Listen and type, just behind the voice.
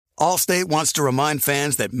Allstate wants to remind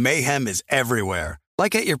fans that mayhem is everywhere,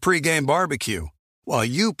 like at your pregame barbecue. While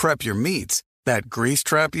you prep your meats, that grease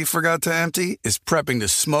trap you forgot to empty is prepping to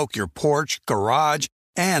smoke your porch, garage,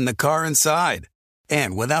 and the car inside.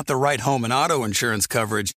 And without the right home and auto insurance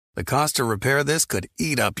coverage, the cost to repair this could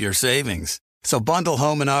eat up your savings. So bundle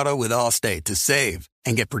home and auto with Allstate to save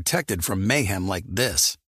and get protected from mayhem like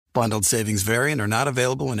this. Bundled savings vary and are not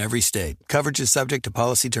available in every state. Coverage is subject to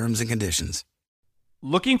policy terms and conditions.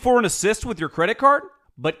 Looking for an assist with your credit card,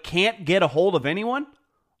 but can't get a hold of anyone?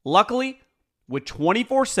 Luckily, with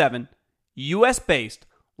 24/7, U.S.-based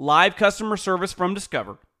live customer service from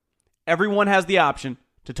Discover, everyone has the option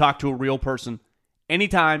to talk to a real person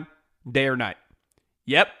anytime, day or night.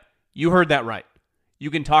 Yep, you heard that right. You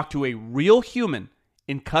can talk to a real human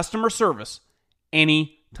in customer service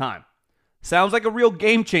anytime. Sounds like a real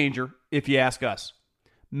game changer if you ask us.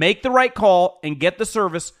 Make the right call and get the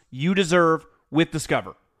service you deserve with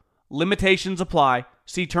Discover. Limitations apply.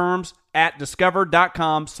 See terms at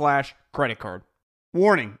discover.com/creditcard.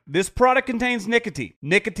 Warning, this product contains nicotine.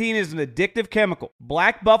 Nicotine is an addictive chemical.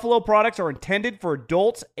 Black Buffalo products are intended for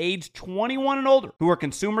adults aged 21 and older who are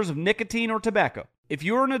consumers of nicotine or tobacco. If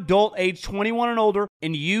you're an adult aged 21 and older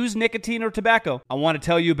and use nicotine or tobacco, I want to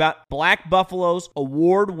tell you about Black Buffalo's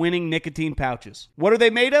award-winning nicotine pouches. What are they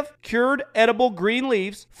made of? Cured edible green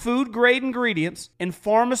leaves, food-grade ingredients, and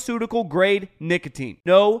pharmaceutical-grade nicotine.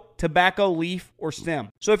 No tobacco leaf or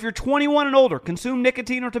stem. So if you're 21 and older, consume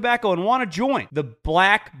nicotine or tobacco, and want to join the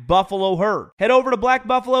Black Buffalo herd, head over to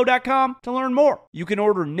blackbuffalo.com to learn more. You can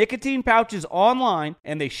order nicotine pouches online,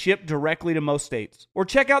 and they ship directly to most states. Or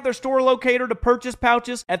check out their store locator to purchase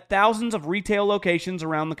pouches at thousands of retail locations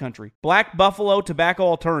around the country. Black Buffalo Tobacco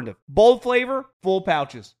Alternative. Bold flavor, full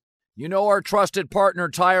pouches. You know our trusted partner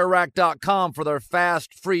TireRack.com for their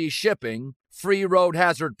fast, free shipping, free road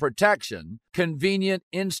hazard protection, convenient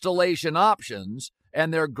installation options,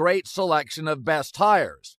 and their great selection of best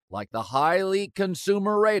tires, like the highly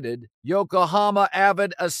consumer-rated Yokohama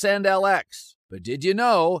Avid Ascend LX. But did you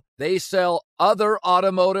know they sell other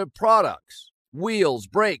automotive products? Wheels,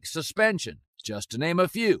 brakes, suspension, just to name a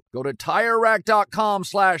few. Go to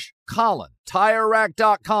TireRack.com/Colin.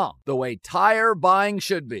 TireRack.com, the way tire buying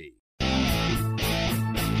should be.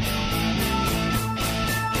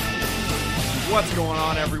 What's going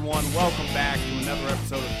on, everyone? Welcome back to another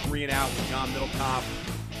episode of 3 and Out with John Middletop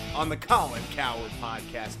on the Colin Cowherd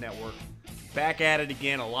Podcast Network. Back at it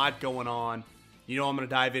again, a lot going on. You know I'm going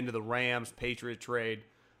to dive into the Rams-Patriot trade.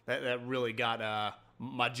 That really got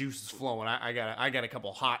my juices flowing. I got a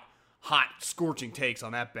couple hot, scorching takes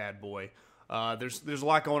on that bad boy. There's a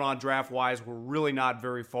lot going on draft-wise. We're really not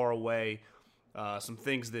very far away. Some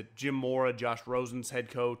things that Jim Mora, Josh Rosen's head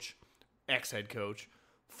coach, ex-head coach,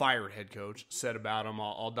 fired head coach, said about him.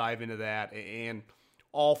 I'll dive into that. And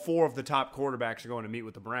all 4 of the top quarterbacks are going to meet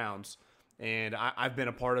with the Browns. And I've been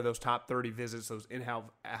a part of those top 30 visits, those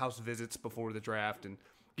in-house visits before the draft, and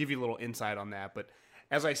give you a little insight on that. But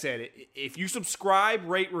as I said, if you subscribe,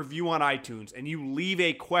 rate, review on iTunes, and you leave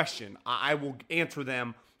a question, I will answer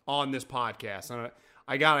them on this podcast. And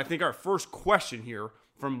I think, our first question here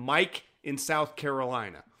from Mike in South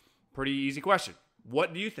Carolina. Pretty easy question.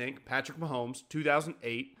 What do you think Patrick Mahomes'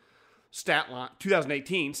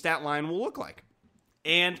 2018 stat line will look like?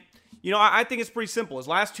 And, you know, I think it's pretty simple. His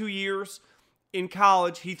last 2 years in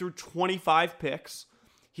college, he threw 25 picks.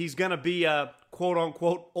 He's going to be a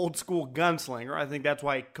quote-unquote old-school gunslinger. I think that's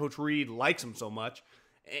why Coach Reed likes him so much,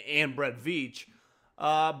 and Brett Veach.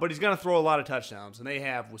 But he's going to throw a lot of touchdowns. And they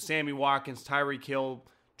have, with Sammy Watkins, Tyreek Hill,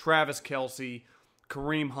 Travis Kelce,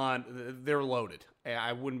 Kareem Hunt, they're loaded.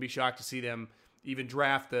 I wouldn't be shocked to see them even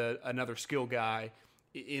draft another skill guy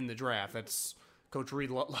in the draft. That's Coach Reed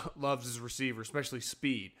loves his receiver, especially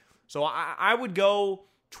speed. So I would go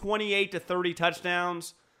 28 to 30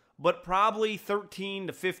 touchdowns, but probably 13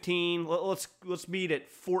 to 15. Let's meet at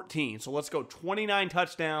 14. So let's go 29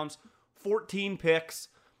 touchdowns, 14 picks.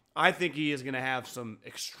 I think he is going to have some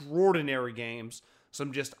extraordinary games,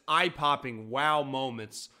 some just eye-popping wow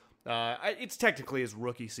moments. It's technically his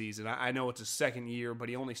rookie season. I know it's his second year, but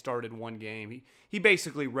he only started one game. He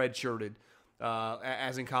basically redshirted.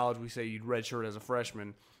 As in college, we say you'd redshirt as a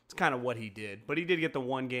freshman. It's kind of what he did. But he did get the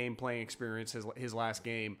one game playing experience, his last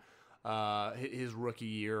game, his rookie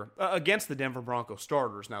year, against the Denver Broncos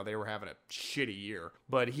starters. Now, they were having a shitty year,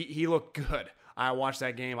 but he looked good. I watched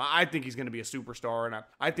that game. I think he's going to be a superstar, and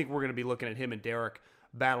I think we're going to be looking at him and Derek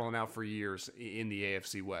battling out for years in the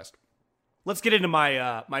AFC West. Let's get into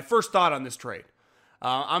my first thought on this trade.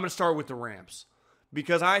 I'm going to start with the Rams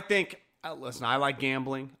because I think, listen, I like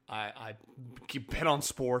gambling. I bet on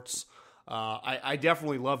sports. I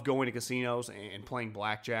definitely love going to casinos and playing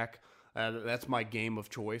blackjack. That's my game of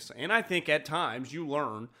choice. And I think at times you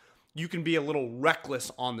learn you can be a little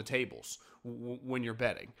reckless on the tables when you're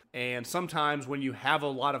betting. And sometimes when you have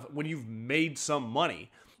when you've made some money,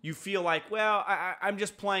 you feel like, well, I'm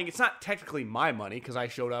just playing. It's not technically my money because I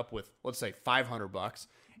showed up with, let's say, $500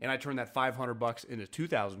 and I turned that $500 into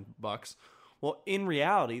 $2,000. Well, in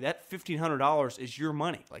reality, that $1,500 is your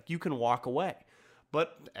money. Like, you can walk away.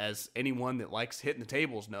 But as anyone that likes hitting the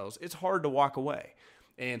tables knows, it's hard to walk away.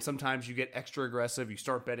 And sometimes you get extra aggressive, you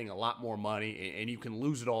start betting a lot more money, and you can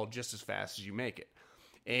lose it all just as fast as you make it.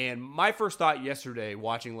 And my first thought yesterday,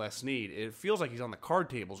 watching Les Snead, it feels like he's on the card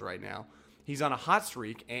tables right now. He's on a hot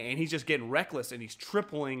streak, and he's just getting reckless, and he's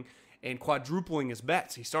tripling and quadrupling his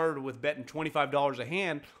bets. He started with betting $25 a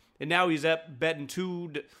hand, and now he's at betting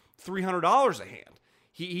 $200 to $300 a hand.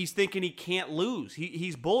 He's thinking he can't lose.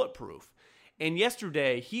 He's bulletproof. And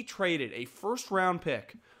yesterday, he traded a first-round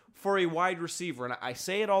pick for a wide receiver. And I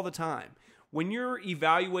say it all the time. When you're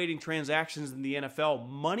evaluating transactions in the NFL,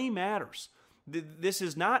 money matters. This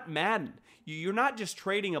is not Madden. You're not just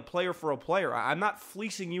trading a player for a player. I'm not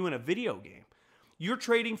fleecing you in a video game. You're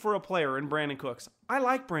trading for a player in Brandin Cooks. I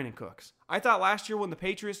like Brandin Cooks. I thought last year when the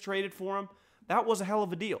Patriots traded for him, that was a hell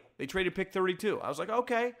of a deal. They traded pick 32. I was like,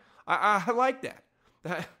 okay, I like that.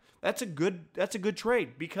 That's a good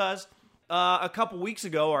trade because a couple weeks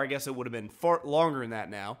ago, or I guess it would have been far longer than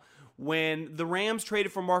that now, when the Rams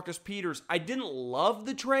traded for Marcus Peters, I didn't love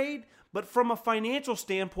the trade, but from a financial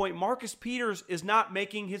standpoint, Marcus Peters is not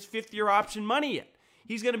making his fifth-year option money yet.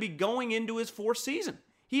 He's going to be going into his fourth season.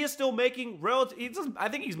 He is still making I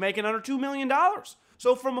think he's making under $2 million.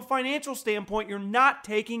 So from a financial standpoint, you're not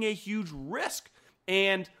taking a huge risk.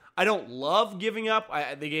 And I don't love giving up.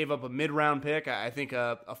 They gave up a mid-round pick, I think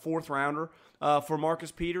a fourth-rounder for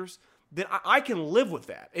Marcus Peters. Then I can live with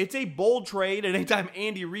that. It's a bold trade, and anytime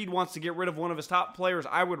Andy Reid wants to get rid of one of his top players,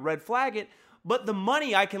 I would red flag it, but the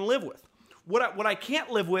money I can live with. What I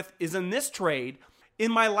can't live with is in this trade,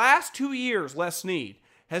 in my last 2 years, Les Snead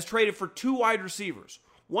has traded for 2 wide receivers.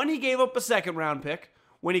 One, he gave up a second-round pick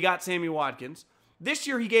when he got Sammy Watkins. This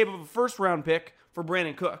year, he gave up a first-round pick for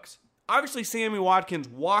Brandin Cooks. Obviously, Sammy Watkins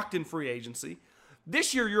walked in free agency.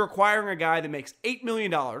 This year, you're acquiring a guy that makes $8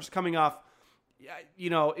 million coming off.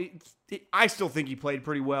 I still think he played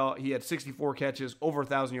pretty well. He had 64 catches, over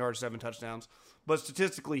 1,000 yards, 7 touchdowns. But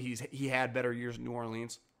statistically, he had better years in New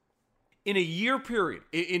Orleans. In a year period,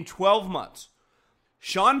 in 12 months,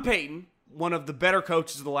 Sean Payton, one of the better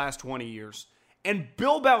coaches of the last 20 years, and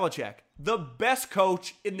Bill Belichick, the best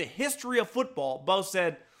coach in the history of football, both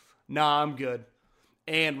said, nah, I'm good.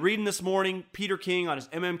 And reading this morning, Peter King on his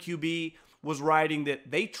MMQB was writing that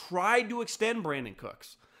they tried to extend Brandin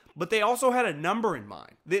Cooks. But they also had a number in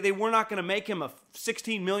mind. They were not going to make him a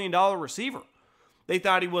 $16 million receiver. They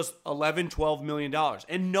thought he was $11, $12 million.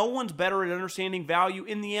 And no one's better at understanding value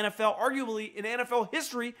in the NFL, arguably in NFL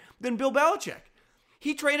history, than Bill Belichick.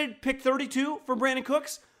 He traded pick 32 for Brandin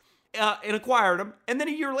Cooks and acquired him. And then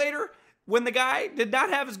a year later, when the guy did not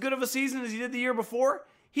have as good of a season as he did the year before,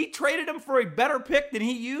 he traded him for a better pick than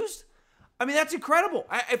he used. I mean, that's incredible.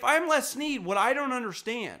 If I'm Les Snead, what I don't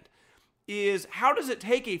understand is how does it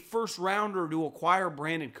take a first rounder to acquire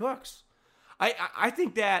Brandin Cooks? I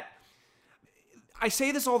think that I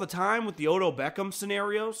say this all the time with the Odell Beckham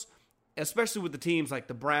scenarios, especially with the teams like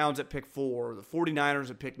the Browns at pick 4, the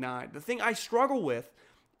 49ers at pick 9. The thing I struggle with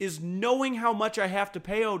is knowing how much I have to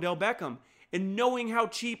pay Odell Beckham and knowing how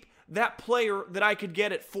cheap that player that I could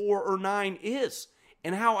get at 4 or 9 is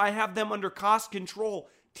and how I have them under cost control,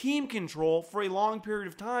 team control for a long period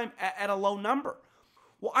of time at a low number.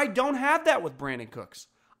 Well, I don't have that with Brandin Cooks.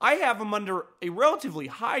 I have him under a relatively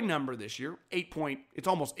high number this year, it's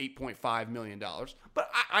almost $8.5 million, but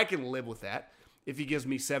I can live with that if he gives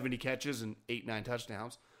me 70 catches and 8-9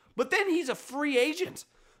 touchdowns. But then he's a free agent,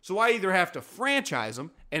 so I either have to franchise him,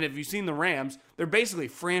 and if you've seen the Rams, they're basically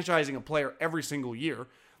franchising a player every single year.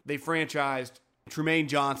 They franchised Trumaine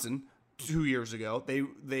Johnson 2 years ago.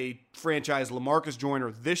 They franchised LaMarcus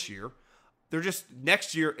Joyner this year. They're just,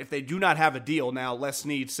 next year, if they do not have a deal, now Les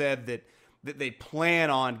Snead said that they plan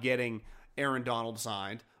on getting Aaron Donald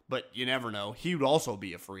signed, but you never know. He would also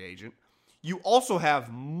be a free agent. You also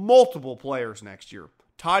have multiple players next year.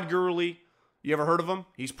 Todd Gurley, you ever heard of him?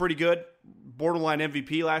 He's pretty good. Borderline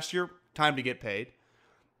MVP last year. Time to get paid.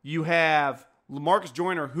 You have LaMarcus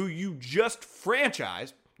Joyner, who you just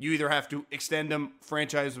franchised. You either have to extend him,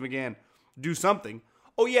 franchise him again, do something.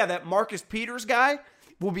 Oh yeah, that Marcus Peters guy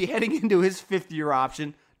will be heading into his 5th-year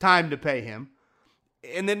option. Time to pay him.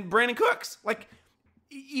 And then Brandin Cooks. Like,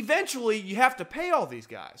 eventually you have to pay all these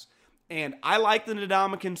guys. And I like the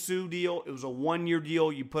Ndamukong Suh deal. It was a 1-year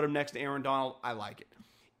deal. You put him next to Aaron Donald. I like it.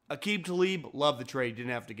 Aqib Talib, love the trade.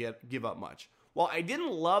 Didn't have to give up much. While I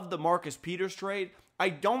didn't love the Marcus Peters trade, I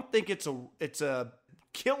don't think it's a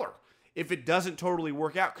killer if it doesn't totally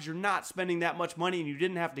work out because you're not spending that much money and you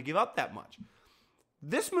didn't have to give up that much.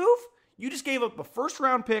 This move, you just gave up a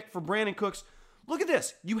first-round pick for Brandon Cooks. Look at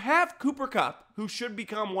this. You have Cooper Kupp, who should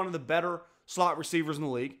become one of the better slot receivers in the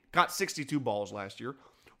league. Got 62 balls last year.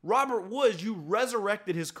 Robert Woods, you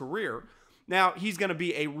resurrected his career. Now, he's going to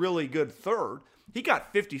be a really good third. He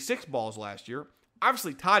got 56 balls last year.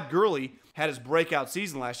 Obviously, Todd Gurley had his breakout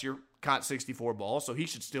season last year, caught 64 balls, so he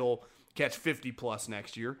should still catch 50-plus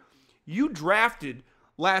next year. You drafted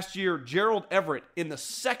last year Gerald Everett in the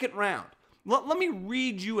second round. Let me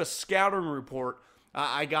read you a scouting report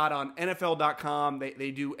I got on NFL.com. They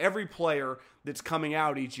do every player that's coming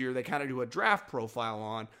out each year. They kind of do a draft profile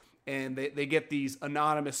on, and they get these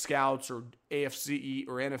anonymous scouts or AFC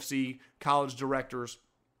or NFC college directors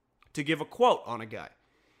to give a quote on a guy.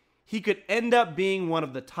 He could end up being one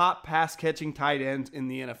of the top pass-catching tight ends in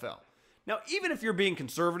the NFL. Now, even if you're being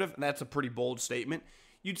conservative, and that's a pretty bold statement,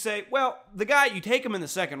 you'd say, well, the guy, you take him in the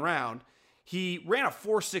second round, he ran a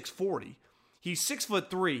 4.6 40. He's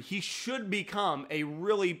 6'3". He should become a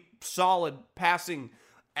really solid passing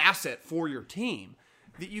asset for your team.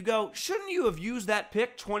 That you go, shouldn't you have used that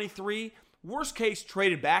pick, 23, worst case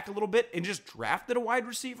traded back a little bit and just drafted a wide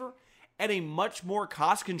receiver at a much more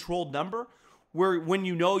cost-controlled number where when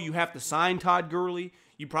you know you have to sign Todd Gurley,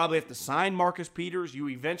 you probably have to sign Marcus Peters, you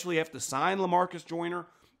eventually have to sign LaMarcus Joyner.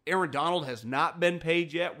 Aaron Donald has not been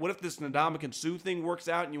paid yet. What if this Ndamukong Suh thing works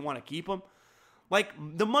out and you want to keep him? Like,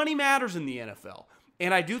 the money matters in the NFL.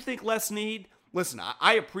 And I do think Les Snead, listen,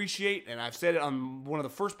 I appreciate, and I've said it on one of the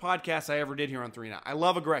first podcasts I ever did here on 3 Now, I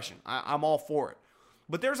love aggression. I'm all for it.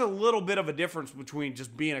 But there's a little bit of a difference between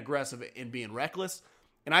just being aggressive and being reckless.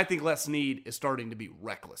 And I think Les Snead is starting to be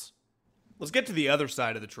reckless. Let's get to the other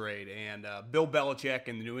side of the trade. And Bill Belichick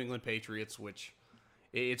and the New England Patriots, which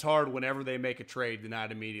it's hard whenever they make a trade to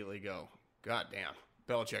not immediately go, God damn,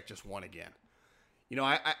 Belichick just won again. You know,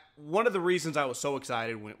 I one of the reasons I was so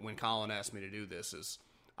excited when Colin asked me to do this is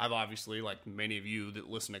I've obviously, like many of you that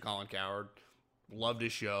listen to Colin Cowherd, loved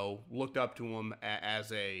his show, looked up to him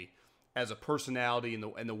as a personality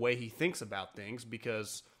and the way he thinks about things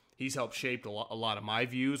because he's helped shape a lot of my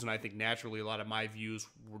views, and I think naturally a lot of my views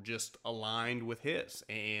were just aligned with his.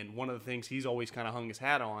 And one of the things he's always kind of hung his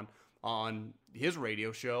hat on his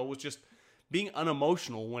radio show was just being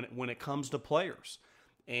unemotional when it comes to players.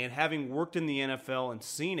 And having worked in the NFL and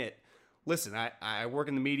seen it, listen, I work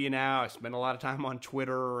in the media now. I spend a lot of time on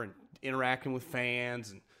Twitter and interacting with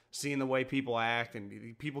fans and seeing the way people act,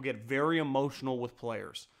 and people get very emotional with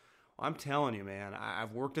players. I'm telling you, man,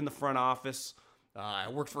 I've worked in the front office. I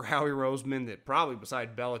worked for Howie Roseman that probably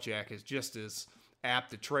beside Belichick is just as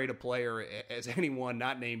apt to trade a player as anyone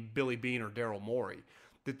not named Billy Beane or Daryl Morey.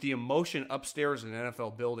 That the emotion upstairs in an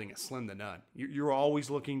NFL building is slim to none. You're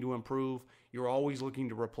always looking to improve. You're always looking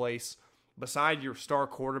to replace. Beside your star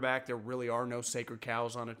quarterback, there really are no sacred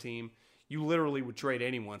cows on a team. You literally would trade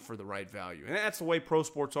anyone for the right value. And that's the way pro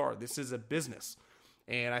sports are. This is a business.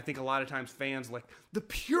 And I think a lot of times fans like, the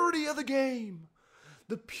purity of the game,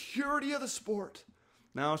 the purity of the sport.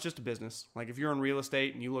 No, it's just a business. Like if you're in real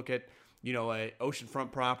estate and you look at, you know, a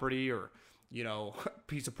oceanfront property or, you know, a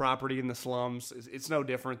piece of property in the slums, it's no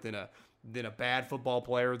different than a bad football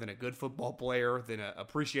player, than a good football player, than an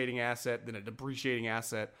appreciating asset, than a depreciating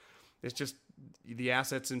asset. It's just the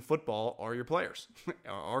assets in football are your players,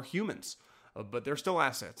 are humans, but they're still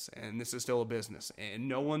assets, and this is still a business, and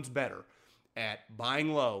no one's better at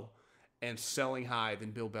buying low and selling high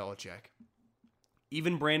than Bill Belichick.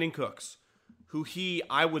 Even Brandon Cooks, who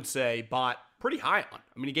I would say, bought pretty high on.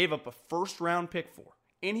 I mean, he gave up a first-round pick for,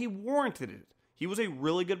 and he warranted it. He was a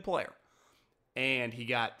really good player. And he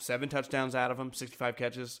got 7 touchdowns out of him, 65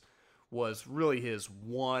 catches, was really his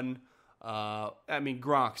one. I mean,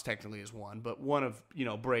 Gronk's technically his one, but one of, you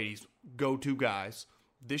know, Brady's go-to guys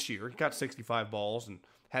this year. He got 65 balls and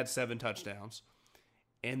had 7 touchdowns.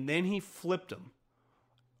 And then he flipped him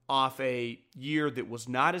off a year that was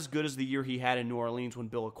not as good as the year he had in New Orleans when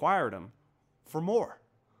Bill acquired him for more.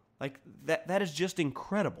 Like, that is just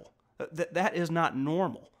incredible. That is not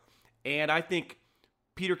normal. And I think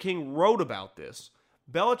Peter King wrote about this.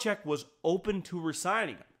 Belichick was open to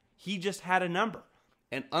resigning him. He just had a number.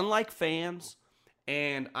 And unlike fans,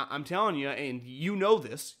 and I'm telling you, and you know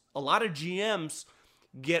this, a lot of GMs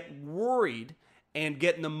get worried and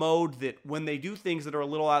get in the mode that when they do things that are a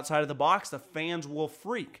little outside of the box, the fans will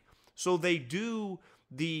freak. So they do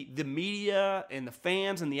the media and the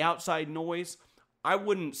fans and the outside noise I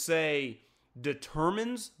wouldn't say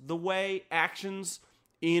determines the way actions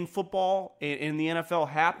in football and in the NFL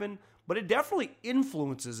happen, but it definitely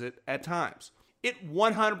influences it at times. It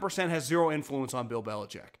 100% has zero influence on Bill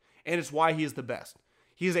Belichick, and it's why he is the best.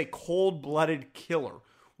 He is a cold-blooded killer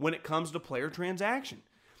when it comes to player transaction.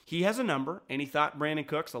 He has a number, and he thought Brandon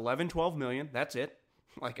Cooks, 11, 12 million, that's it.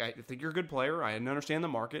 Like, I think you're a good player. I understand the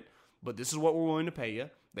market, but this is what we're willing to pay you.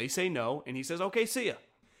 They say no, and he says, okay, see ya.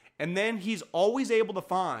 And then he's always able to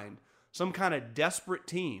find some kind of desperate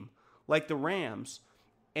team like the Rams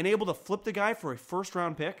and able to flip the guy for a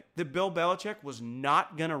first-round pick that Bill Belichick was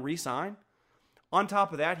not going to re-sign. On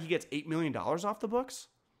top of that, he gets $8 million off the books.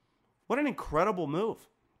 What an incredible move.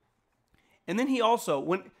 And then he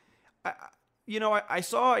also, I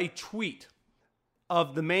saw a tweet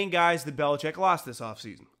of the main guys that Belichick lost this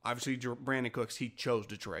offseason. Obviously, Brandon Cooks, he chose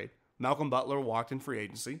to trade. Malcolm Butler walked in free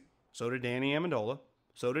agency. So did Danny Amendola.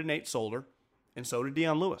 So did Nate Solder. And so did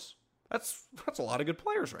Dion Lewis. That's a lot of good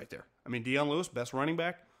players right there. I mean, Dion Lewis, best running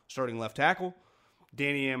back, starting left tackle.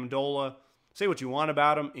 Danny Amendola, say what you want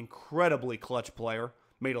about him, incredibly clutch player.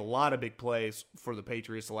 Made a lot of big plays for the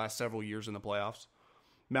Patriots the last several years in the playoffs.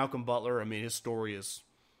 Malcolm Butler, I mean, his story is,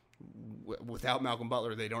 without Malcolm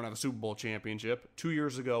Butler, they don't have a Super Bowl championship. 2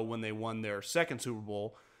 years ago, when they won their second Super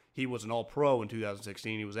Bowl, he was an All-Pro in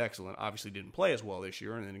 2016. He was excellent. Obviously didn't play as well this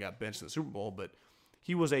year, and then he got benched in the Super Bowl, but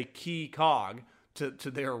he was a key cog to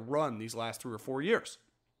their run these last 3 or 4 years.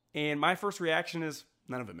 And my first reaction is,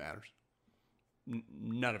 none of it matters.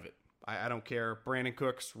 None of it. I don't care. Brandon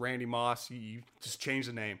Cooks, Randy Moss, you just change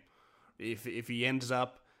the name. If he ends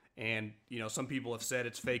up, and some people have said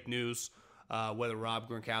it's fake news, whether Rob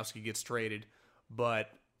Gronkowski gets traded, but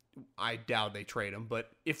I doubt they trade him. But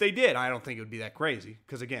if they did, I don't think it would be that crazy.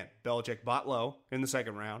 Because again, Belichick bought low in the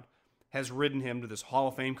second round, has ridden him to this Hall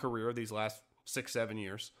of Fame career these last 6-7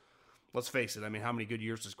 years. Let's face it. I mean, how many good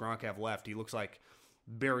years does Gronk have left? He looks like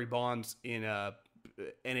Barry Bonds in a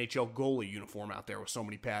NHL goalie uniform out there with so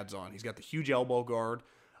many pads on. He's got the huge elbow guard.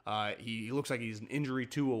 He looks like he's an injury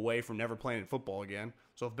 2 away from never playing football again.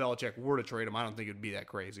 So if Belichick were to trade him, I don't think it would be that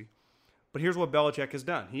crazy. But here's what Belichick has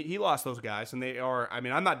done. He lost those guys, and they are, I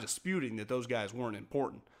mean, I'm not disputing that those guys weren't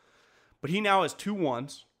important. But he now has 2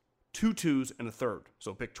 1s, 2 2s, and a third.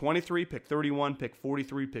 So pick 23, pick 31, pick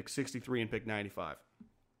 43, pick 63, and pick 95.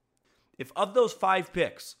 If of those 5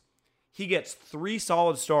 picks, he gets 3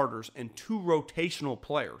 solid starters and 2 rotational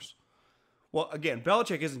players. Well, again,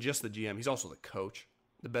 Belichick isn't just the GM. He's also the coach,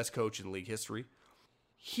 the best coach in league history.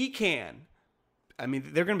 He can, I mean,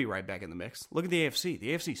 they're going to be right back in the mix. Look at the AFC.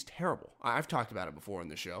 The AFC is terrible. I've talked about it before in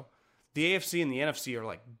the show. The AFC and the NFC are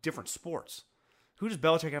like different sports. Who does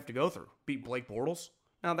Belichick have to go through? Beat Blake Bortles?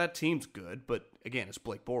 Now, that team's good, but again, it's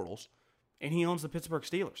Blake Bortles. And he owns the Pittsburgh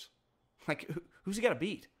Steelers. Like, who's he got to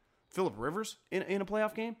beat? Phillip Rivers in a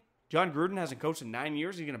playoff game? John Gruden hasn't coached in 9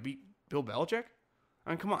 years. He's going to beat Bill Belichick?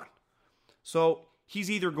 I mean, come on. So he's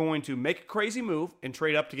either going to make a crazy move and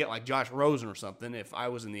trade up to get like Josh Rosen or something. If I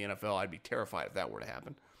was in the NFL, I'd be terrified if that were to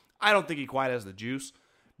happen. I don't think he quite has the juice,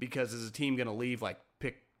 because is a team going to leave, like,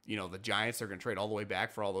 pick, the Giants? They're going to trade all the way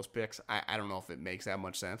back for all those picks. I don't know if it makes that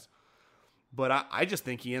much sense. But I just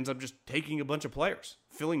think he ends up just taking a bunch of players,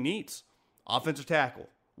 filling needs. Offensive tackle,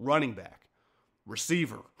 running back,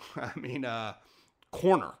 receiver,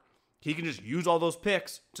 corner. He can just use all those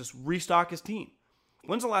picks to restock his team.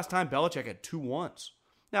 When's the last time Belichick had 2 1s?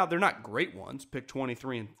 Now, they're not great ones, pick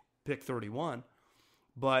 23 and pick 31,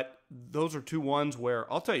 but those are 2 1s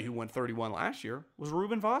where, I'll tell you who went 31 last year, was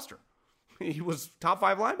Reuben Foster. He was top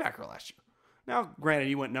 5 linebacker last year. Now, granted,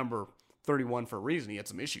 he went number 31 for a reason. He had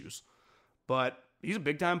some issues, but he's a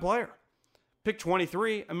big-time player. Pick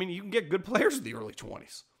 23, you can get good players in the early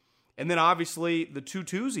 20s. And then, obviously, the 2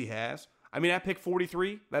 2s he has, at pick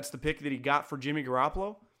 43, that's the pick that he got for Jimmy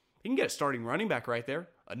Garoppolo. He can get a starting running back right there.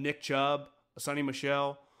 A Nick Chubb, a Sonny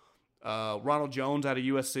Michel, Ronald Jones out of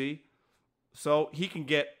USC. So he can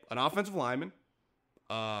get an offensive lineman,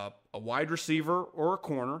 a wide receiver or a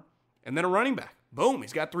corner, and then a running back. Boom,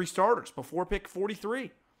 he's got 3 starters before pick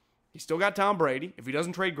 43. He's still got Tom Brady. If he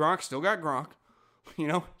doesn't trade Gronk, still got Gronk.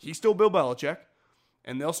 He's still Bill Belichick.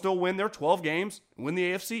 And they'll still win their 12 games and win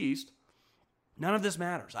the AFC East. None of this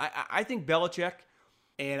matters. I think Belichick,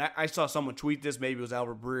 and I saw someone tweet this, maybe it was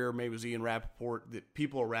Albert Breer, maybe it was Ian Rappaport, that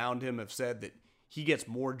people around him have said that he gets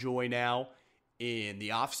more joy now in the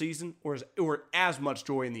offseason, or as much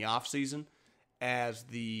joy in the offseason as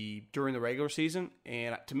during the regular season.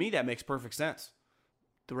 And to me, that makes perfect sense.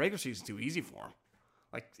 The regular season's too easy for him.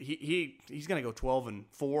 Like, he's going to go 12-4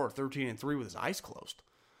 or 13-3 with his eyes closed.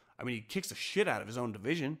 He kicks the shit out of his own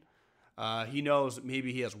division. He knows that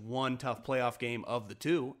maybe he has one tough playoff game of the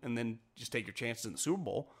two, and then just take your chances in the Super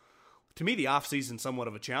Bowl. To me, the offseason's somewhat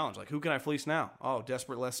of a challenge. Like, who can I fleece now? Oh,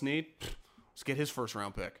 desperate Les Snead? Let's get his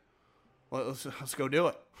first-round pick. Let's go do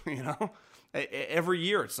it. You know, every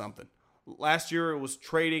year it's something. Last year it was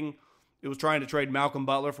trying to trade Malcolm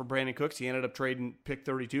Butler for Brandon Cooks. He ended up trading pick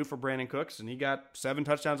 32 for Brandon Cooks, and he got 7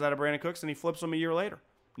 touchdowns out of Brandon Cooks, and he flips them a year later.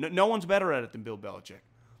 No one's better at it than Bill Belichick.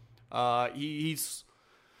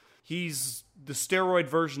 He's the steroid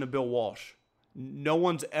version of Bill Walsh. No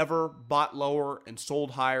one's ever bought lower and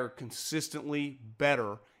sold higher consistently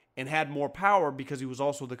better and had more power because he was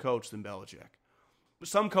also the coach than Belichick.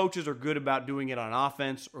 Some coaches are good about doing it on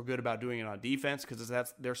offense or good about doing it on defense because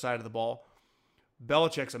that's their side of the ball.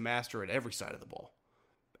 Belichick's a master at every side of the ball.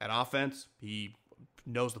 At offense, he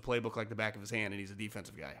knows the playbook like the back of his hand, and he's a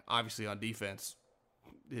defensive guy. Obviously, on defense,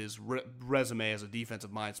 his resume as a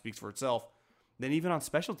defensive mind speaks for itself. Then even on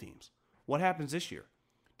special teams, what happens this year?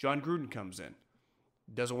 John Gruden comes in,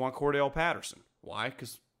 doesn't want Cordell Patterson. Why?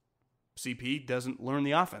 Because CP doesn't learn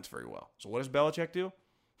the offense very well. So what does Belichick do?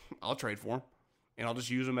 I'll trade for him, and I'll just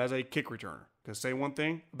use him as a kick returner. Because say one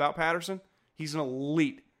thing about Patterson, he's an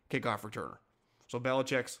elite kickoff returner. So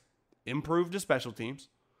Belichick's improved his special teams.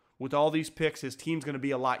 With all these picks, his team's going to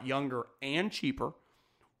be a lot younger and cheaper.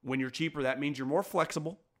 When you're cheaper, that means you're more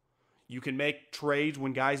flexible. You can make trades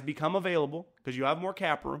when guys become available because you have more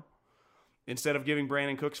cap room. Instead of giving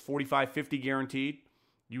Brandon Cooks $45-50 guaranteed,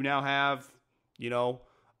 you now have,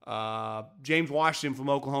 James Washington from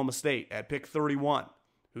Oklahoma State at pick 31,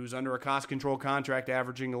 who's under a cost control contract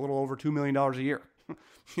averaging a little over $2 million a year.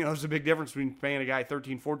 There's a big difference between paying a guy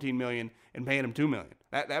 $13-14 million and paying him $2 million.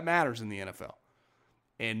 That matters in the NFL.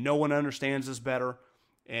 And no one understands this better.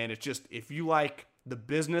 And it's just, if you like the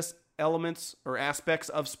business elements or aspects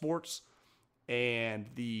of sports and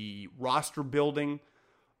the roster building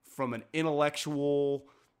from an intellectual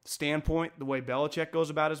standpoint, the way Belichick goes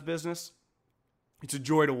about his business, it's a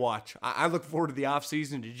joy to watch. I look forward to the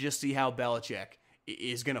offseason to just see how Belichick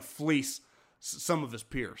is going to fleece some of his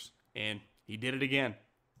peers. And he did it again.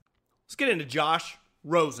 Let's get into Josh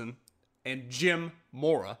Rosen and Jim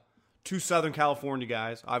Mora, two Southern California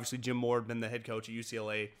guys. Obviously, Jim Mora had been the head coach at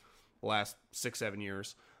UCLA the last 6-7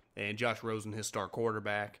 years, and Josh Rosen, his star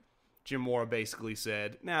quarterback. Jim Mora basically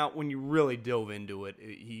said, now, when you really dove into it,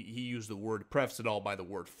 he used the word, prefaced it all by the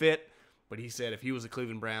word fit, but he said if he was the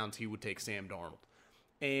Cleveland Browns, he would take Sam Darnold.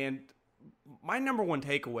 And my number one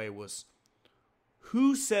takeaway was,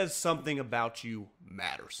 who says something about you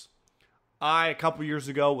matters? A couple years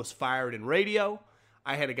ago, was fired in radio.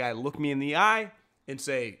 I had a guy look me in the eye and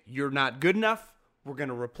say, you're not good enough. We're going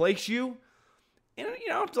to replace you. And,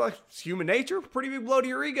 it's like it's human nature, pretty big blow to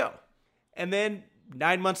your ego. And then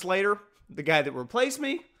 9 months later, the guy that replaced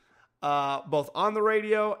me, both on the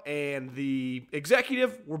radio and the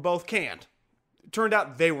executive, were both canned. It turned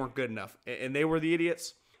out they weren't good enough, and they were the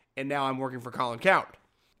idiots, and now I'm working for Colin Cowherd.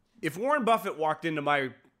 If Warren Buffett walked into my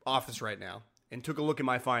office right now and took a look at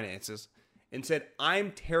my finances and said,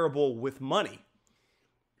 I'm terrible with money,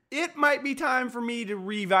 it might be time for me to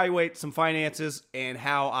reevaluate some finances and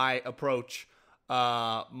how I approach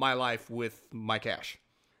my life with my cash.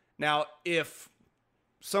 Now, if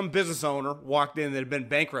some business owner walked in that had been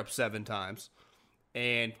bankrupt 7 times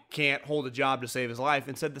and can't hold a job to save his life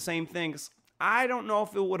and said the same things, I don't know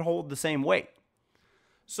if it would hold the same weight.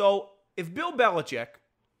 So if Bill Belichick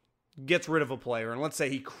gets rid of a player, and let's say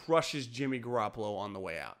he crushes Jimmy Garoppolo on the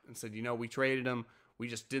way out and said, we traded him, we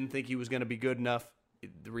just didn't think he was going to be good enough.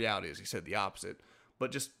 The reality is he said the opposite.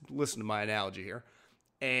 But just listen to my analogy here.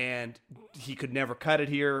 And he could never cut it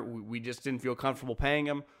here. We just didn't feel comfortable paying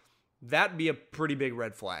him. That'd be a pretty big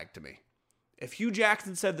red flag to me. If Hugh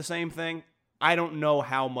Jackson said the same thing, I don't know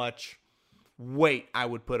how much weight I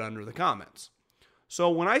would put under the comments. So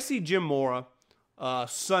when I see Jim Mora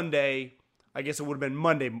Sunday, I guess it would have been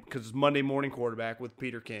Monday because it's Monday morning quarterback with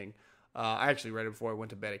Peter King. I actually read it before I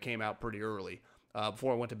went to bed. It came out pretty early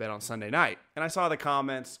before I went to bed on Sunday night. And I saw the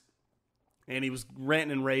comments, and he was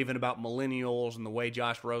ranting and raving about millennials and the way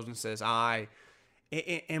Josh Rosen says I.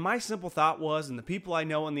 And my simple thought was, and the people I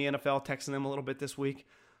know in the NFL texting them a little bit this week,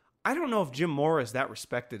 I don't know if Jim Mora is that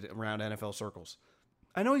respected around NFL circles.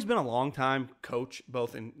 I know he's been a long-time coach,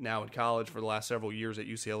 both now in college for the last several years at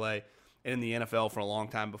UCLA and in the NFL for a long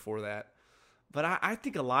time before that. But I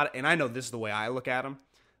think a lot, and I know this is the way I look at him,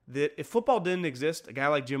 that if football didn't exist, a guy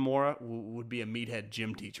like Jim Mora would be a meathead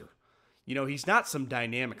gym teacher. He's not some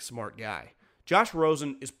dynamic, smart guy. Josh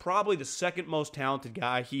Rosen is probably the second most talented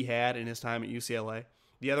guy he had in his time at UCLA.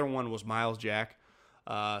 The other one was Miles Jack,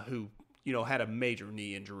 who had a major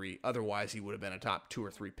knee injury. Otherwise, he would have been a top 2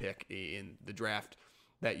 or 3 pick in the draft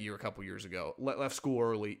that year a couple years ago. Left school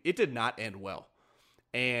early. It did not end well.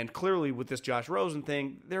 And clearly with this Josh Rosen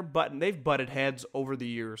thing, they've butted heads over the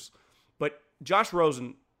years. But Josh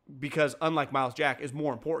Rosen, because unlike Miles Jack, is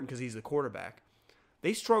more important because he's the quarterback.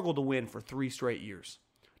 They struggled to win for 3 straight years.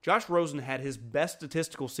 Josh Rosen had his best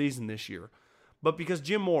statistical season this year. But because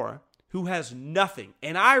Jim Mora, who has nothing,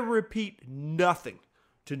 and I repeat, nothing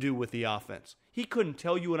to do with the offense. He couldn't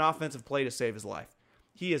tell you an offensive play to save his life.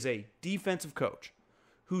 He is a defensive coach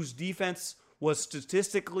whose defense was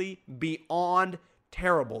statistically beyond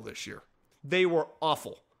terrible this year. They were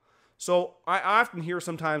awful. So I often hear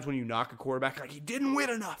sometimes when you knock a quarterback, like, he didn't win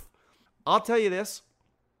enough. I'll tell you this.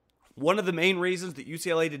 One of the main reasons that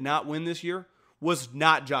UCLA did not win this year was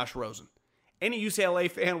not Josh Rosen. Any UCLA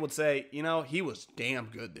fan would say, he was damn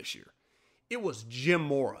good this year. It was Jim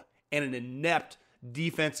Mora and an inept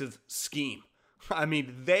defensive scheme. I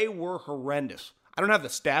mean, they were horrendous. I don't have the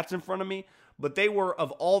stats in front of me, but they were,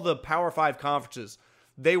 of all the Power 5 conferences,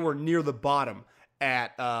 they were near the bottom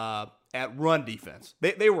at run defense.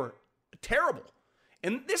 They were terrible.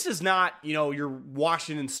 And this is not, your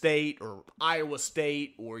Washington State or Iowa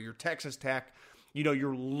State or your Texas Tech,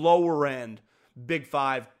 your lower end Big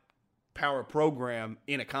 5 power program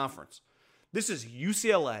in a conference. This is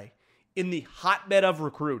UCLA in the hotbed of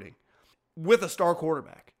recruiting with a star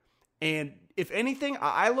quarterback. And if anything,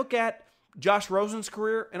 I look at Josh Rosen's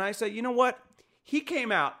career and I say, you know what? He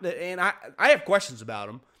came out, and I have questions about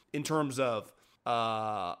him in terms of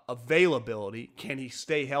availability. Can he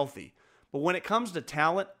stay healthy? But when it comes to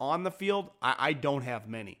talent on the field, I don't have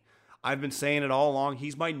many. I've been saying it all along.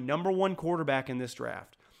 He's my number 1 quarterback in this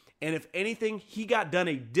draft. And if anything, he got done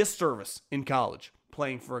a disservice in college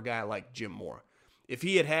playing for a guy like Jim Mora. If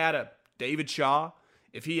he had had a David Shaw,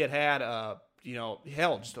 if he had had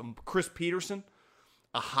just a Chris Peterson,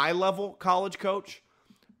 a high-level college coach,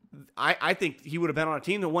 I think he would have been on a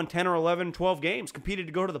team that won 10 or 11, 12 games, competed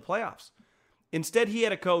to go to the playoffs. Instead, he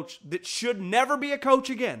had a coach that should never be a coach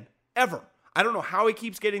again, ever. I don't know how he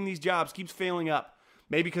keeps getting these jobs, keeps failing up.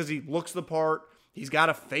 Maybe because he looks the part, he's got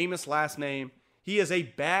a famous last name. He is a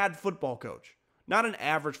bad football coach. Not an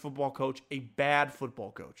average football coach, a bad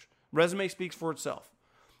football coach. Resume speaks for itself.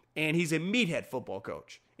 And he's a meathead football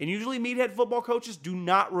coach. And usually meathead football coaches do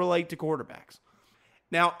not relate to quarterbacks.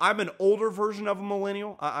 Now, I'm an older version of a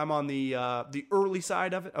millennial. I'm on the early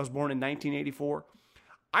side of it. I was born in 1984.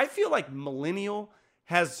 I feel like millennial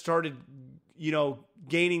has started,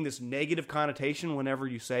 gaining this negative connotation whenever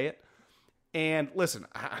you say it. And listen,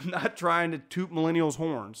 I'm not trying to toot millennials'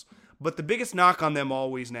 horns, but the biggest knock on them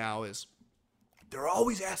always now is they're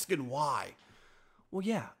always asking why. Well,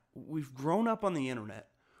 yeah, we've grown up on the internet.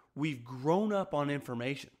 We've grown up on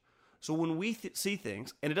information. So when we see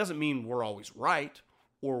things, and it doesn't mean we're always right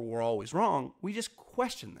or we're always wrong, we just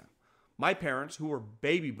question them. My parents, who were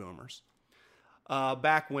baby boomers,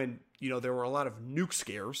 back when, there were a lot of nuke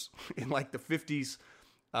scares in like the 50s,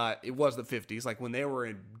 it was the 50s, like when they were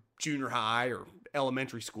in junior high or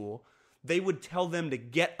elementary school, they would tell them to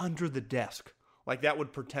get under the desk. Like that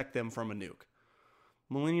would protect them from a nuke.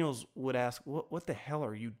 Millennials would ask, what the hell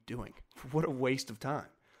are you doing? What a waste of time.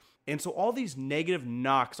 And so all these negative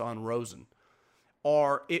knocks on Rosen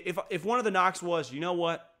are, if one of the knocks was, you know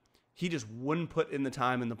what, he just wouldn't put in the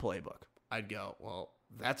time in the playbook, I'd go, well,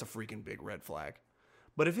 that's a freaking big red flag.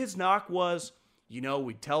 But if his knock was,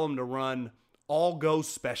 we'd tell him to run all go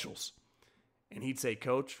specials, and he'd say,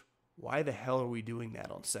 Coach, why the hell are we doing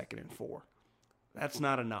that on 2nd and 4? That's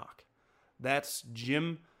not a knock. That's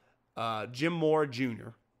Jim Mora Jr.,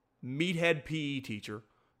 meathead PE teacher,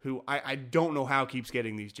 who I don't know how keeps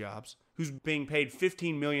getting these jobs, who's being paid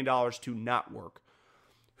 $15 million to not work,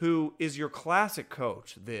 who is your classic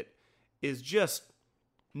coach that is just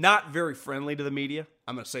not very friendly to the media.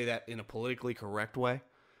 I'm going to say that in a politically correct way.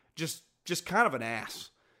 Just kind of an ass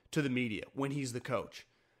to the media when he's the coach.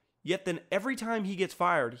 Yet then every time he gets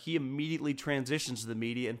fired, he immediately transitions to the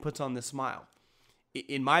media and puts on this smile.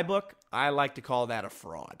 In my book, I like to call that a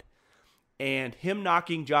fraud. And him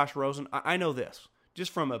knocking Josh Rosen, I know this.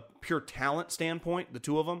 Just from a pure talent standpoint, the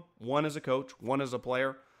two of them, one as a coach, one as a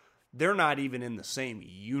player, they're not even in the same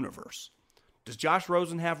universe. Does Josh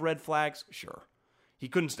Rosen have red flags? Sure. He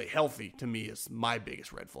couldn't stay healthy, to me, is my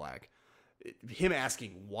biggest red flag. Him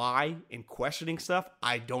asking why and questioning stuff,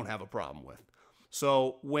 I don't have a problem with.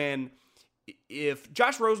 So if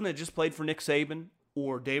Josh Rosen had just played for Nick Saban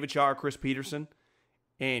or David Shaw or Chris Peterson,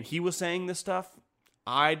 and he was saying this stuff,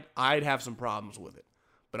 I'd have some problems with it.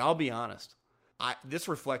 But I'll be honest, this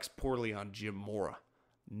reflects poorly on Jim Mora,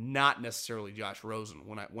 not necessarily Josh Rosen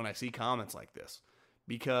when I see comments like this.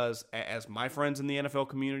 Because as my friends in the NFL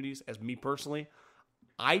communities, as me personally,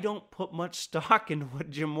 I don't put much stock into what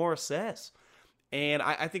Jim Mora says. And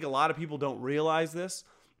I think a lot of people don't realize this,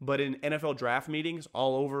 but in NFL draft meetings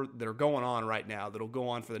all over that are going on right now, that'll go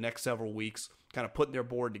on for the next several weeks, kind of putting their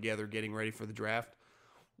board together, getting ready for the draft,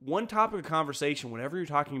 one topic of conversation whenever you're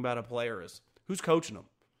talking about a player is, who's coaching him?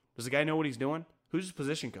 Does the guy know what he's doing? Who's his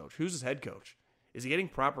position coach? Who's his head coach? Is he getting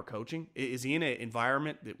proper coaching? Is he in an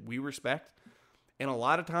environment that we respect? And a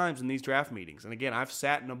lot of times in these draft meetings, and again, I've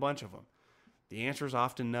sat in a bunch of them, the answer is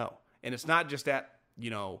often no. And it's not just at,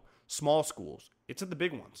 small schools. It's at the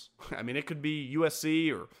big ones. I mean, it could be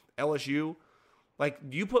USC or LSU. Like,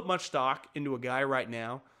 do you put much stock into a guy right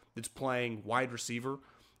now that's playing wide receiver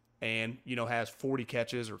and, has 40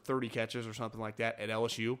 catches or 30 catches or something like that at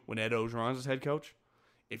LSU when Ed Orgeron's his head coach?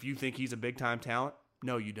 If you think he's a big-time talent,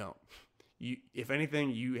 no, you don't. If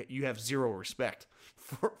anything, you have zero respect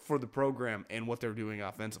for the program and what they're doing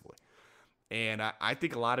offensively. And I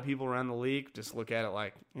think a lot of people around the league just look at it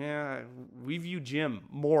like, yeah, we view Jim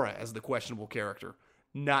Mora as the questionable character,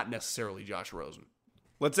 not necessarily Josh Rosen.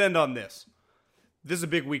 Let's end on this. This is a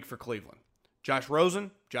big week for Cleveland. Josh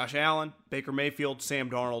Rosen, Josh Allen, Baker Mayfield, Sam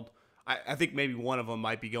Darnold. I think maybe one of them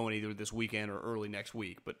might be going either this weekend or early next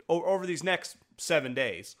week. But over these next 7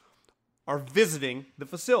 days are visiting the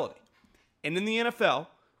facility. And in the NFL,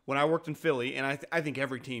 when I worked in Philly, and I think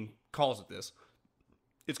every team calls it this,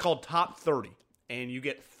 it's called Top 30. And you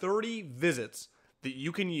get 30 visits that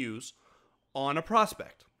you can use on a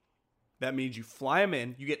prospect. That means you fly them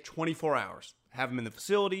in, you get 24 hours. Have them in the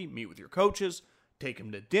facility, meet with your coaches, take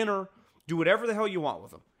them to dinner, do whatever the hell you want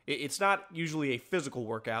with them. It's not usually a physical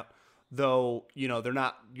workout, though, you're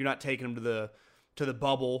not taking them to the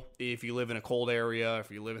bubble if you live in a cold area,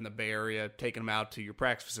 if you live in the Bay Area, taking them out to your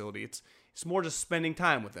practice facility. It's more just spending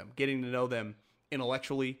time with them, getting to know them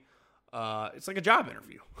intellectually. It's like a job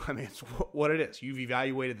interview. I mean, it's what it is. You've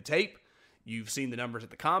evaluated the tape. You've seen the numbers at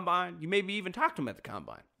the combine. You maybe even talked to them at the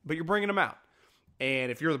combine, but you're bringing them out.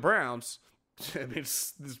 And if you're the Browns, I mean,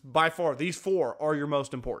 it's by far, these 4 are your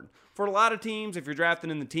most important. For a lot of teams, if you're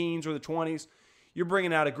drafting in the teens or the 20s, you're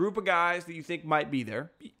bringing out a group of guys that you think might be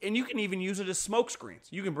there. And you can even use it as smoke screens.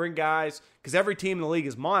 You can bring guys, because every team in the league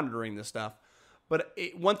is monitoring this stuff. But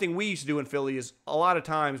one thing we used to do in Philly is a lot of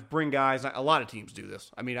times bring guys, a lot of teams do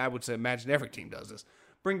this. I mean, I would say imagine every team does this.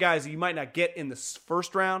 Bring guys that you might not get in the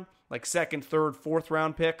first round, like second, third, fourth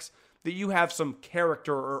round picks, that you have some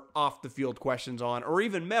character or off-the-field questions on, or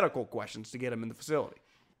even medical questions to get them in the facility.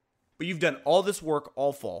 But you've done all this work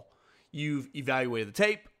all fall. You've evaluated the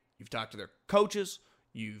tape. You've talked to their coaches.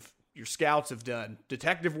 Your scouts have done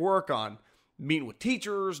detective work on meeting with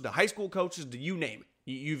teachers, the high school coaches, you name it.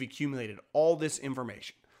 You've accumulated all this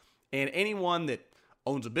information. And anyone that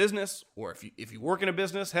owns a business, or if you work in a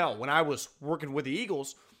business, hell, when I was working with the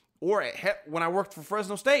Eagles, or when I worked for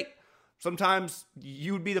Fresno State, sometimes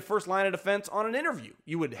you would be the first line of defense on an interview.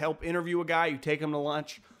 You would help interview a guy, you take him to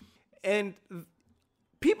lunch. And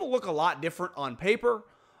people look a lot different on paper,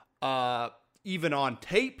 even on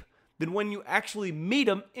tape, than when you actually meet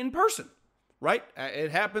them in person. Right?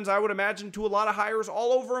 It happens, I would imagine, to a lot of hires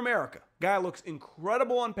all over America. Guy looks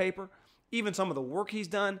incredible on paper, even some of the work he's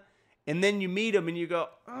done, and then you meet him and you go,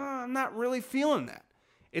 I'm not really feeling that.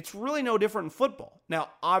 It's really no different in football. Now,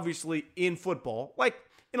 obviously, in football, like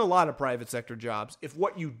in a lot of private sector jobs, if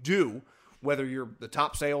what you do, whether you're the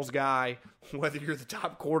top sales guy, whether you're the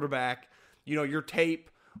top quarterback, your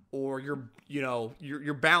tape or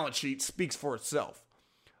your balance sheet speaks for itself.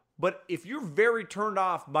 But if you're very turned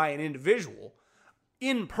off by an individual,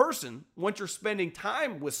 in person, once you're spending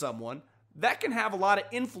time with someone, that can have a lot of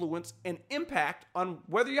influence and impact on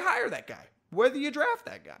whether you hire that guy, whether you draft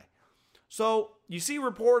that guy. So you see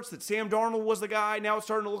reports that Sam Darnold was the guy. Now it's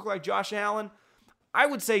starting to look like Josh Allen. I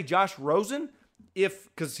would say Josh Rosen,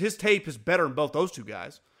 because his tape is better than both those two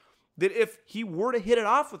guys, that if he were to hit it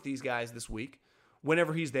off with these guys this week,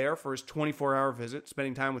 whenever he's there for his 24-hour visit,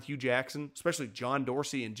 spending time with Hugh Jackson, especially John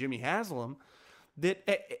Dorsey and Jimmy Haslam, that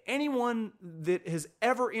anyone that has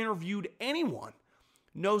ever interviewed anyone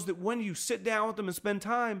knows that when you sit down with them and spend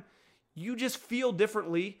time, you just feel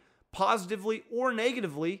differently, positively or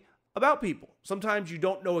negatively, about people. Sometimes you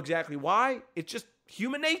don't know exactly why. It's just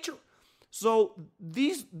human nature. So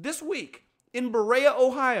this week in Berea,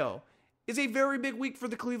 Ohio, is a very big week for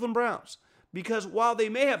the Cleveland Browns. Because while they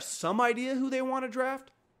may have some idea who they want to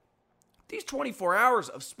draft, these 24 hours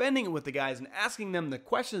of spending it with the guys and asking them the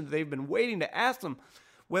questions they've been waiting to ask them,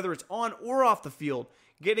 whether it's on or off the field,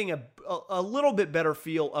 getting a little bit better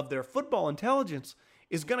feel of their football intelligence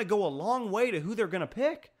is going to go a long way to who they're going to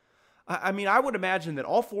pick. I mean, I would imagine that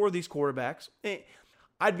all 4 of these quarterbacks,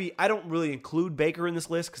 I don't really include Baker in this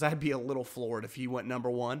list because I'd be a little floored if he went number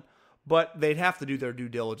 1. but they'd have to do their due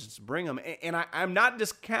diligence to bring him. And I'm not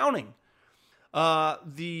discounting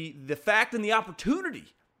the fact and the opportunity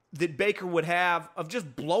that Baker would have of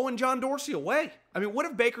just blowing John Dorsey away. I mean, what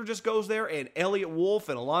if Baker just goes there and Elliott Wolf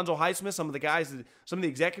and Alonzo Highsmith, some of the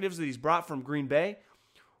executives that he's brought from Green Bay,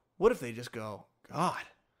 what if they just go, God,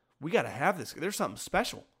 we got to have this. There's something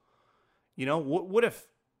special. You know, what if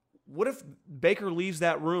Baker leaves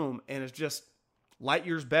that room and is just light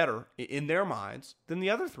years better in their minds than the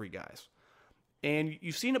other three guys? And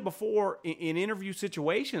you've seen it before in interview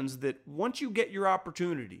situations that once you get your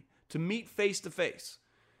opportunity to meet face-to-face,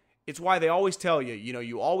 it's why they always tell you,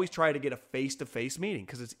 you always try to get a face-to-face meeting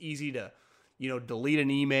because it's easy to, delete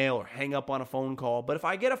an email or hang up on a phone call. But if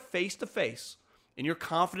I get a face-to-face and you're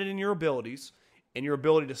confident in your abilities and your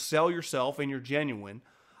ability to sell yourself and you're genuine,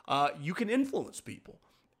 you can influence people.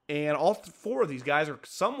 And all four of these guys are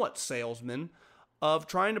somewhat salesmen of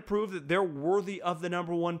trying to prove that they're worthy of the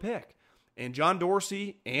number one pick. And John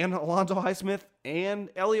Dorsey and Alonzo Highsmith and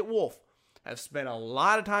Elliott Wolf have spent a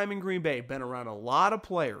lot of time in Green Bay, been around a lot of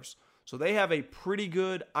players. So they have a pretty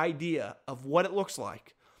good idea of what it looks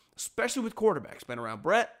like, especially with quarterbacks. Been around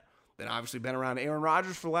Brett, then obviously been around Aaron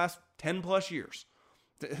Rodgers for the last 10 plus years.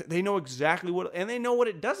 They know exactly and they know what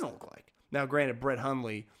it doesn't look like. Now, granted, Brett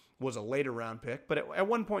Hundley was a later round pick, but at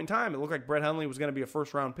one point in time, it looked like Brett Hundley was going to be a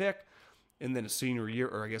first round pick, and then a senior year,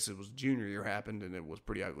 or I guess it was junior year, happened, and it was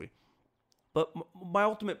pretty ugly. But my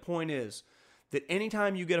ultimate point is that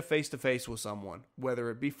anytime you get a face-to-face with someone, whether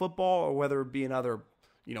it be football or whether it be in other,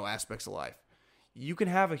 aspects of life, you can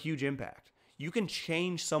have a huge impact. You can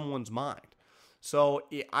change someone's mind. So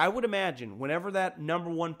I would imagine whenever that number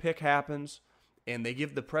one pick happens and they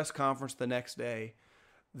give the press conference the next day,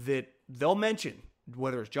 that they'll mention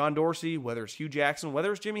whether it's John Dorsey, whether it's Hugh Jackson,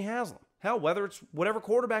 whether it's Jimmy Haslam, hell, whether it's whatever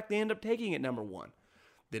quarterback they end up taking at number one,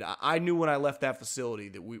 that I knew when I left that facility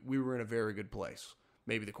that we were in a very good place.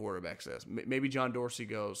 Maybe the quarterback says. Maybe John Dorsey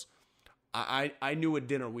goes, I knew at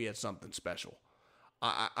dinner we had something special.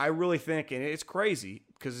 I really think, and it's crazy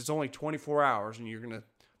because it's only 24 hours and you're going to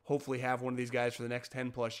hopefully have one of these guys for the next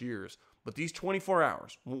 10 plus years. But these 24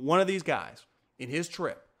 hours, one of these guys in his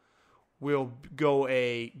trip will go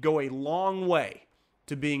a long way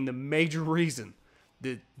to being the major reason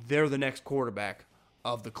that they're the next quarterback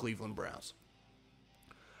of the Cleveland Browns.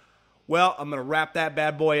 Well, I'm going to wrap that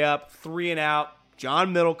bad boy up. 3 and Out.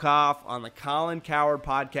 John Middlecoff on the Colin Cowherd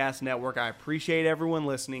Podcast Network. I appreciate everyone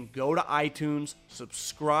listening. Go to iTunes,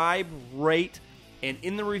 subscribe, rate, and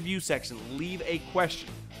in the review section, leave a question.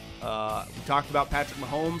 We talked about Patrick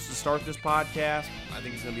Mahomes to start this podcast. I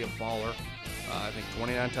think he's going to be a baller. I think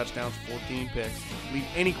 29 touchdowns, 14 picks. Leave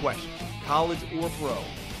any questions, college or pro,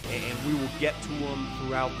 and we will get to them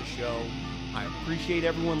throughout the show. I appreciate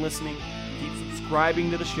everyone listening. Keep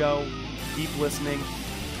subscribing to the show. Keep listening,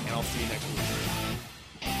 and I'll see you next week.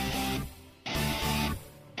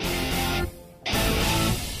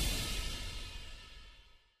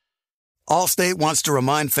 Allstate wants to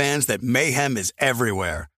remind fans that mayhem is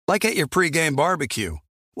everywhere, like at your pregame barbecue.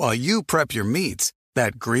 While you prep your meats,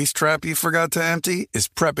 that grease trap you forgot to empty is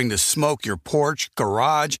prepping to smoke your porch,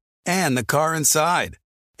 garage, and the car inside.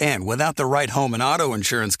 And without the right home and auto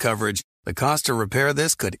insurance coverage, the cost to repair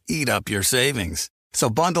this could eat up your savings. So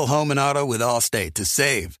bundle home and auto with Allstate to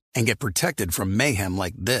save and get protected from mayhem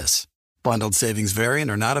like this. Bundled savings vary and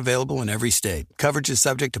are not available in every state. Coverage is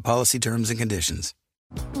subject to policy terms and conditions.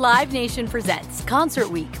 Live Nation presents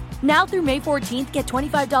Concert Week. Now through May 14th, get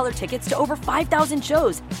 $25 tickets to over 5,000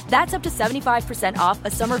 shows. That's up to 75% off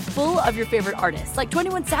a summer full of your favorite artists like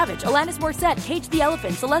 21 Savage, Alanis Morissette, Cage the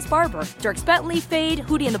Elephant, Celeste Barber, Dierks Bentley, Fade,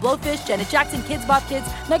 Hootie and the Blowfish, Janet Jackson, Kids Bop Kids,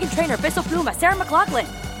 Meghan Trainor, Bissell Pluma, Sarah McLachlan.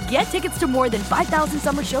 Get tickets to more than 5,000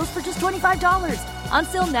 summer shows for just $25.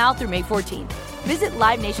 Until now through May 14th. Visit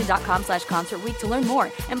LiveNation.com/Concert Week to learn more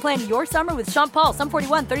and plan your summer with Sean Paul, Sum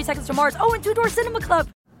 41, 30 Seconds to Mars, and Two Door Cinema Club.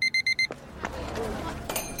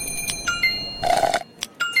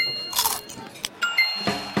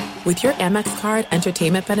 With your Amex card,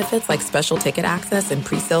 entertainment benefits like special ticket access and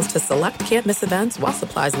pre-sales to select can't-miss events while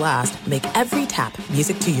supplies last make every tap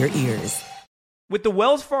music to your ears. With the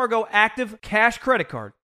Wells Fargo Active Cash Credit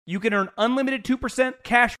Card, you can earn unlimited 2%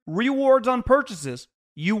 cash rewards on purchases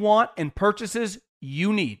you want and purchases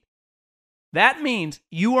you need. That means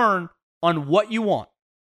you earn on what you want,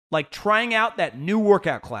 like trying out that new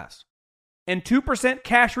workout class, and 2%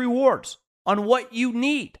 cash rewards on what you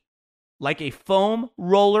need, like a foam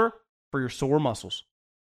roller for your sore muscles.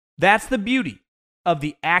 That's the beauty of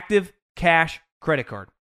the Active Cash Credit Card.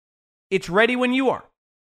 It's ready when you are,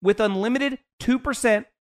 with unlimited 2%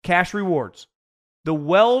 cash rewards. The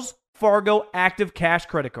Wells Fargo Active Cash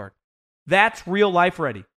Credit Card. That's real life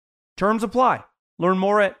ready. Terms apply. Learn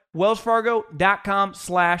more at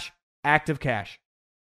wellsfargo.com/activecash.